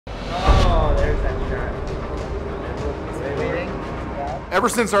Ever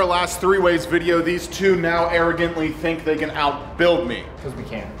since our last three ways video, these two now arrogantly think they can outbuild me. Because we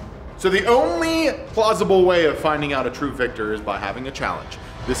can. So the only plausible way of finding out a true victor is by having a challenge.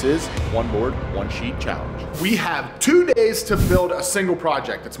 This is one board, one sheet challenge. We have 2 days to build a single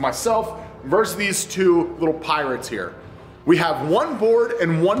project. It's myself versus these two little pirates here. We have one board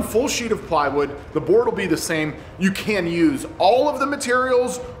and one full sheet of plywood. The board will be the same. You can use all of the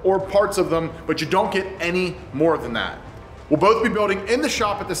materials or parts of them, but you don't get any more than that. We'll both be building in the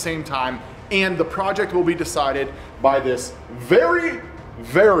shop at the same time, and the project will be decided by this very,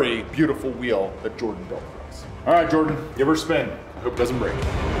 very beautiful wheel that Jordan built for us. All right, Jordan, give her a spin. I hope it doesn't break.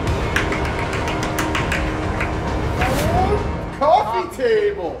 Coffee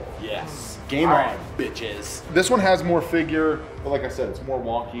table. Yes. Game All on. right, bitches. This one has more figure, but like I said, it's more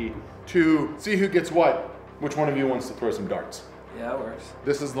wonky. To see who gets what, which one of you wants to throw some darts? Yeah, that works.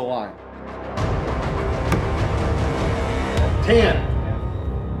 This is the line. 10.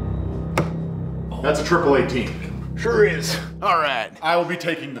 That's a triple 18. Sure is. All right. I will be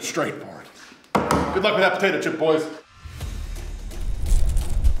taking the straight board. Good luck with that potato chip, boys.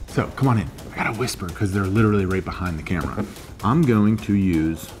 So, come on in. I gotta whisper because they're literally right behind the camera. I'm going to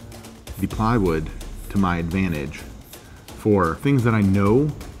use the plywood to my advantage for things that I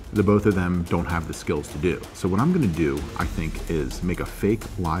know the both of them don't have the skills to do. So what I'm gonna do, I think, is make a fake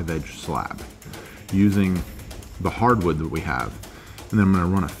live edge slab using the hardwood that we have, and then I'm gonna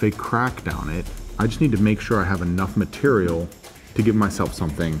run a fake crack down it. I just need to make sure I have enough material to give myself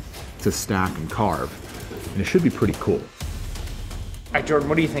something to stack and carve, and it should be pretty cool. All right, Jordan,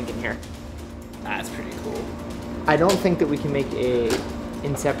 what are you thinking here? That's pretty cool. I don't think that we can make a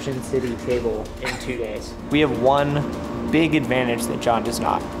Inception City table in 2 days. We have one big advantage that John does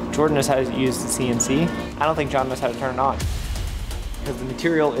not. Jordan knows how to use the CNC. I don't think John knows how to turn it on. Because the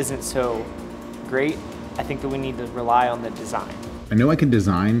material isn't so great, I think that we need to rely on the design. I know I can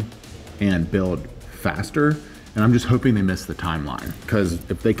design and build faster, and I'm just hoping they miss the timeline, because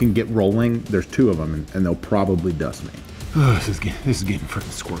if they can get rolling, there's two of them, and they'll probably dust me. Oh, this is getting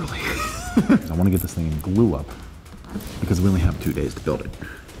freaking squirrely. I want to get this thing in glue up, because we only have 2 days to build it.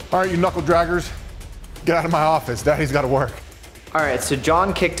 All right, you knuckle draggers, get out of my office. Daddy's got to work. All right, so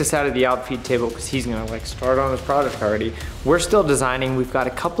John kicked us out of the outfeed table because he's gonna like start on his project already. We're still designing. We've got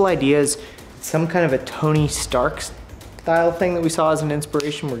a couple ideas, some kind of a Tony Stark style thing that we saw as an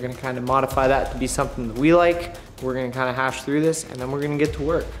inspiration. We're gonna kind of modify that to be something that we like. We're gonna kind of hash through this, and then we're gonna get to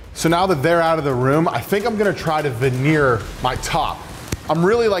work. So now that they're out of the room, I think I'm gonna try to veneer my top. I'm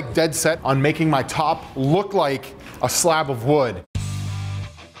really like dead set on making my top look like a slab of wood.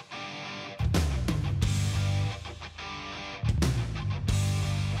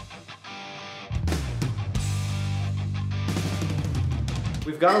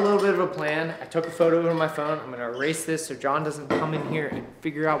 We've got a little bit of a plan. I took a photo on my phone. I'm gonna erase this so John doesn't come in here and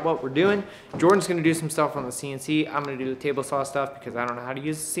figure out what we're doing. Jordan's gonna do some stuff on the CNC. I'm gonna do the table saw stuff because I don't know how to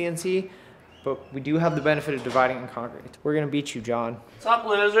use the CNC, but we do have the benefit of dividing and conquering. We're gonna beat you, John. What's up,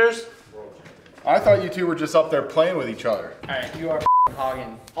 losers? I thought you two were just up there playing with each other. All right, you are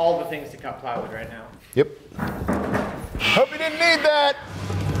hogging all the things to cut plywood right now. Yep. Hope you didn't need that.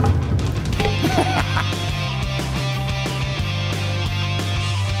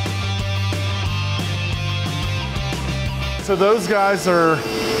 So those guys are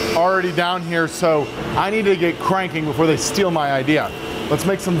already down here, so I need to get cranking before they steal my idea. Let's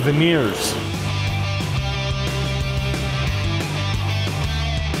make some veneers.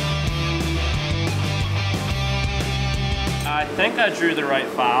 I think I drew the right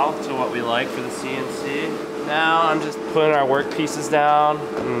file to what we like for the CNC. Now I'm just putting our work pieces down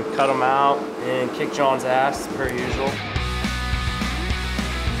and cut them out and kick John's ass per usual.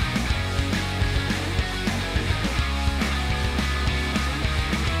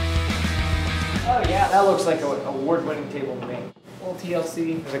 Oh yeah, that looks like an award-winning table to me. A little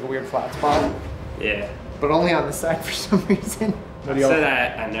TLC, there's like a weird flat spot. Yeah. But only on the side for some reason. I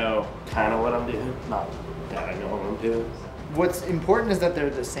said I know kind of what I'm doing. Not that I know what I'm doing. What's important is that they're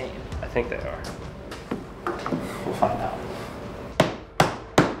the same. I think they are. We'll find out.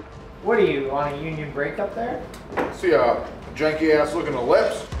 What are you, on a union break up there? See a janky ass looking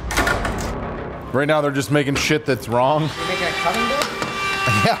ellipse? Right now they're just making shit that's wrong. You're making a cutting board?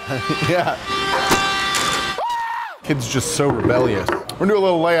 Yeah. Kid's just so rebellious. We're gonna do a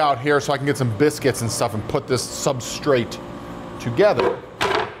little layout here so I can get some biscuits and stuff and put this substrate together.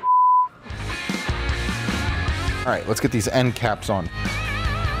 All right, let's get these end caps on.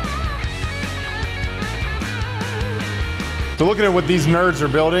 So looking at what these nerds are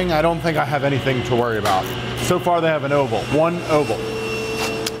building, I don't think I have anything to worry about. So far they have an oval, one oval.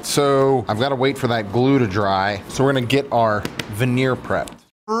 So I've got to wait for that glue to dry. So we're gonna get our veneer prepped.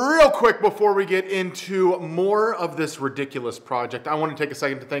 Real quick before we get into more of this ridiculous project, I want to take a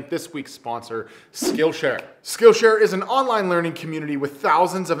second to thank this week's sponsor, Skillshare. Skillshare is an online learning community with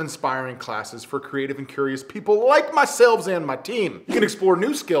thousands of inspiring classes for creative and curious people like myself and my team. You can explore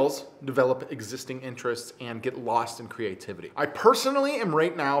new skills, develop existing interests, and get lost in creativity. I personally am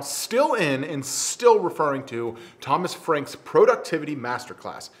right now still in and still referring to Thomas Frank's Productivity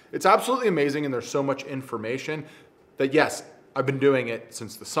Masterclass. It's absolutely amazing, and there's so much information that, yes, I've been doing it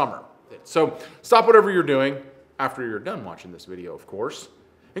since the summer. So stop whatever you're doing after you're done watching this video, of course,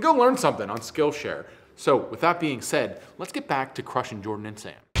 and go learn something on Skillshare. So with that being said, let's get back to crushing Jordan and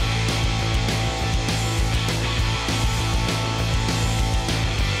Sam.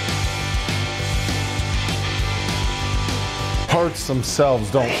 Parts themselves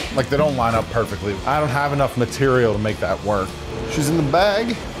they don't line up perfectly. I don't have enough material to make that work. She's in the bag,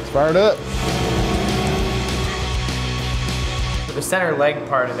 it's fired up. For the center leg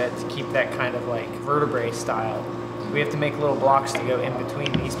part of it, to keep that kind of like vertebrae style, we have to make little blocks to go in between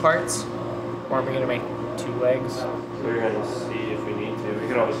these parts, or are we gonna make 2 legs? We're gonna see if we need to. We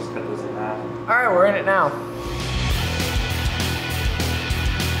could always just cut those in half. All right, we're in it now.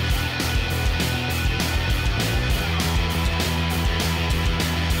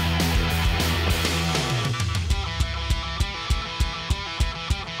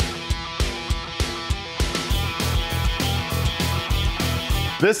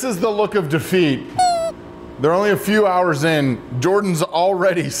 This is the look of defeat. They're only a few hours in, Jordan's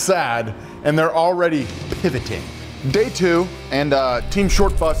already sad, and they're already pivoting. Day 2, and Team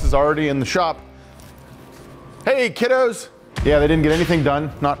Short Bus is already in the shop. Hey, kiddos. Yeah, they didn't get anything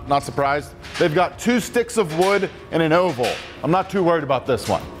done, not surprised. They've got 2 sticks of wood and an oval. I'm not too worried about this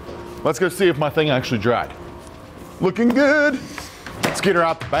one. Let's go see if my thing actually dried. Looking good. Let's get her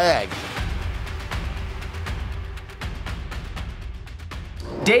out the bag.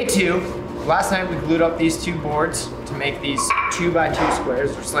 Day 2, last night we glued up these 2 boards to make these 2x2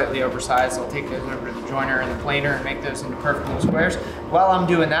 squares. They're slightly oversized. I'll take those over to the joiner and the planer and make those into perfect little squares. While I'm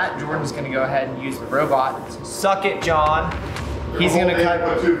doing that, Jordan's gonna go ahead and use the robot. Suck it, John. He's gonna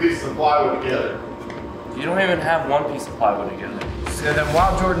put 2 pieces of plywood together. You don't even have 1 piece of plywood together. So then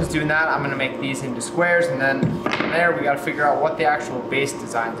while Jordan's doing that, I'm gonna make these into squares, and then from there we gotta figure out what the actual base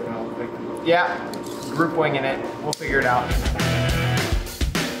design is gonna look like. Yeah, group winging it. We'll figure it out.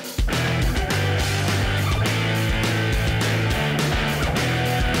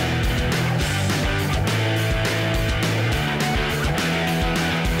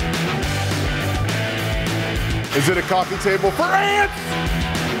 Is it a coffee table for ants?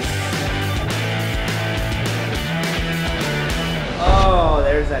 Oh,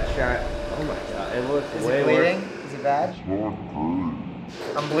 there's that shot. Oh my god, it looks Is way it bleeding? worse. Is it bad?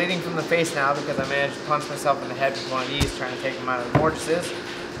 I'm bleeding from the face now because I managed to punch myself in the head with one of these trying to take them out of the mortises.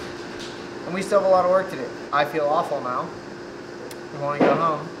 And we still have a lot of work to do. I feel awful now. I want to go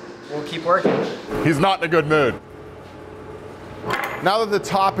home. We'll keep working. He's not in a good mood. Now that the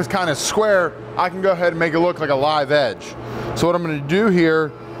top is kind of square, I can go ahead and make it look like a live edge. So what I'm gonna do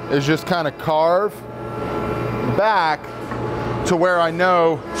here is just kind of carve back to where I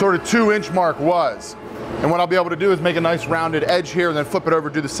know sort of 2-inch mark was. And what I'll be able to do is make a nice rounded edge here and then flip it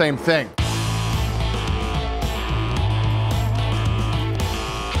over, do the same thing.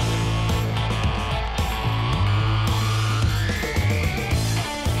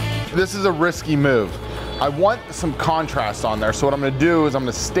 This is a risky move. I want some contrast on there, so what I'm gonna do is I'm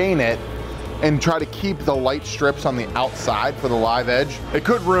gonna stain it and try to keep the light strips on the outside for the live edge. It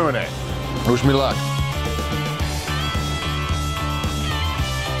could ruin it. Wish me luck.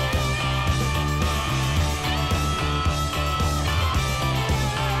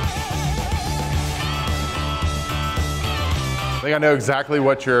 I think I know exactly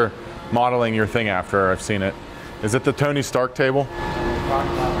what you're modeling your thing after. I've seen it. Is it the Tony Stark table?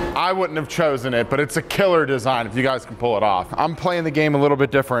 I wouldn't have chosen it, but it's a killer design if you guys can pull it off. I'm playing the game a little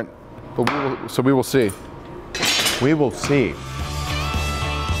bit different, but we will see. We will see.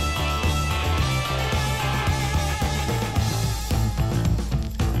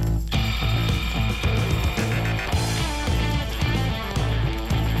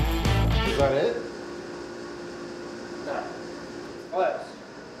 Is that it? No. What?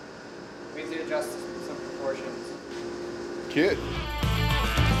 We need to adjust some proportions. Kid.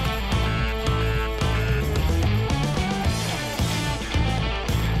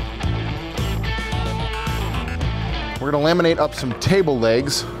 We're gonna laminate up some table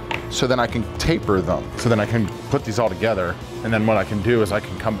legs so then I can taper them. So then I can put these all together. And then what I can do is I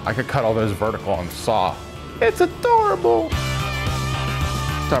can cut all those vertical on the saw. It's adorable.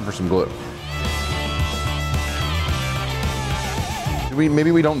 Time for some glue.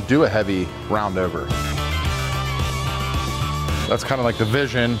 Maybe we don't do a heavy round over. That's kind of like the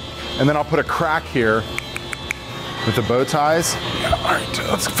vision. And then I'll put a crack here with the bow ties. Yeah, all right,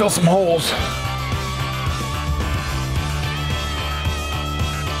 let's fill some holes.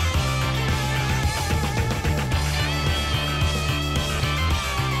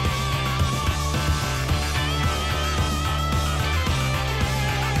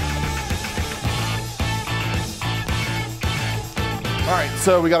 All right,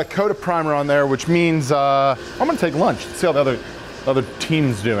 so we got a coat of primer on there, which means I'm gonna take lunch. See how the other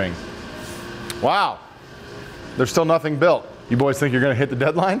team's doing. Wow, there's still nothing built. You boys think you're gonna hit the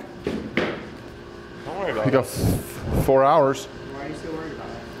deadline? Don't worry about You got 4 hours. Why are you still worried about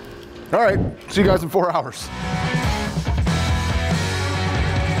it? All right, see you guys in 4 hours.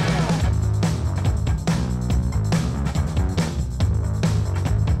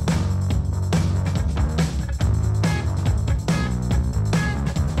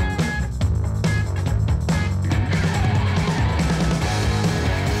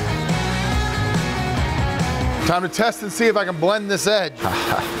 Time to test and see if I can blend this edge.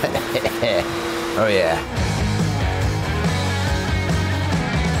 Oh yeah.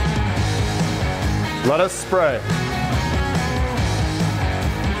 Let us spray.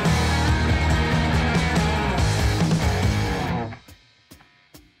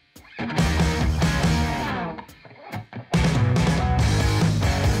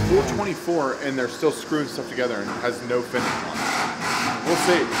 .424 and they're still screwing stuff together and has no finish on it. We'll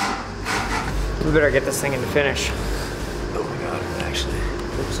see. We better get this thing into finish. Oh my god, actually.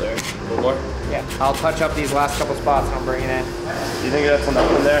 Oops, sorry. A little more? Yeah, I'll touch up these last couple spots and I'll bring it in. You think that's enough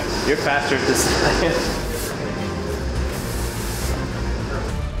in there? You're faster at this than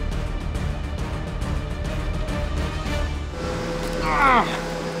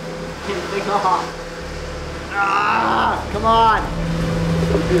Come on!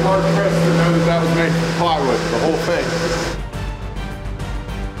 It'd be hard pressed to know that was made from plywood, the whole thing.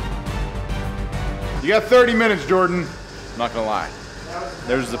 You got 30 minutes, Jordan. I'm not gonna lie.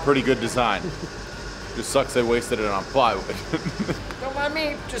 Theirs is a pretty good design. Just sucks they wasted it on plywood. Don't mind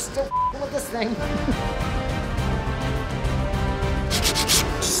me, just still with this thing.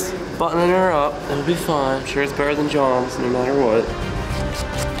 buttoning her up. It'll be fine. I'm sure it's better than John's, no matter what.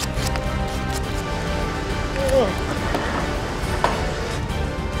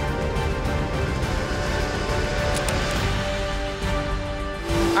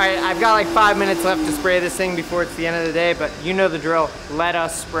 Alright, I've got like 5 minutes left to spray this thing before it's the end of the day, but you know the drill. Let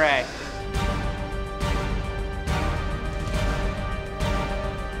us spray.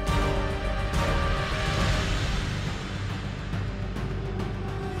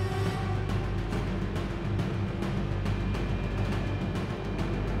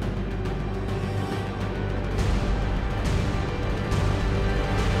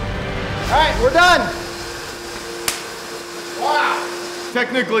 Alright, we're done! Wow!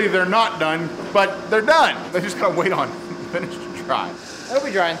 Technically, they're not done, but they're done. They just gotta wait on finish to dry. It'll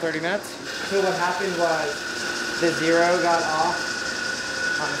be dry in 30 minutes. So what happened was the 0 got off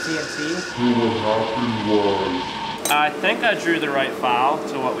on the CNC. I think I drew the right file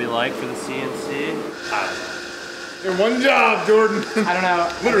to what we like for the CNC. In one job, Jordan. I don't know.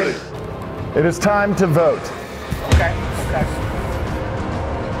 Literally. It is time to vote. Okay, okay.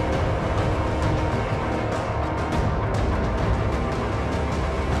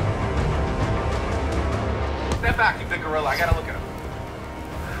 Step back, you big gorilla. I gotta look at him.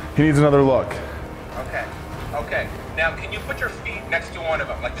 He needs another look. Okay. Okay. Now, can you put your feet next to one of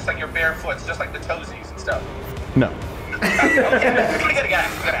them, like just like your bare foots, just like the toesies and stuff? No.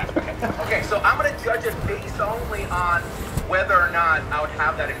 Okay, so I'm gonna judge it based only on whether or not I would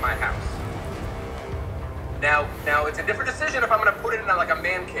have that in my house. Now it's a different decision if I'm gonna put it in like a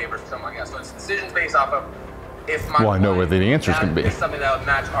man cave or something like that. So it's decisions based off of if my. Well, I know what the answer's gonna be. Is something that would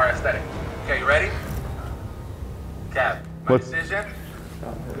match our aesthetic. Okay, you ready? Cav, my decision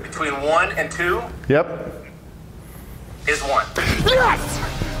between 1 and 2 Yep. is 1. Yes!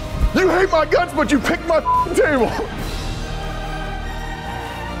 You hate my guts, but you picked my table.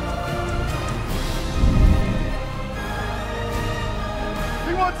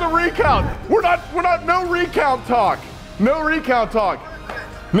 He wants a recount. We're not, no recount talk. No recount talk.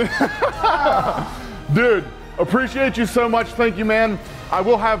 Dude, appreciate you so much. Thank you, man. I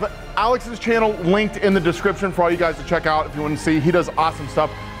will have Alex's channel linked in the description for all you guys to check out if you want to see. He does awesome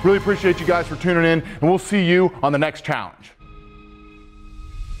stuff. Really appreciate you guys for tuning in, and we'll see you on the next challenge.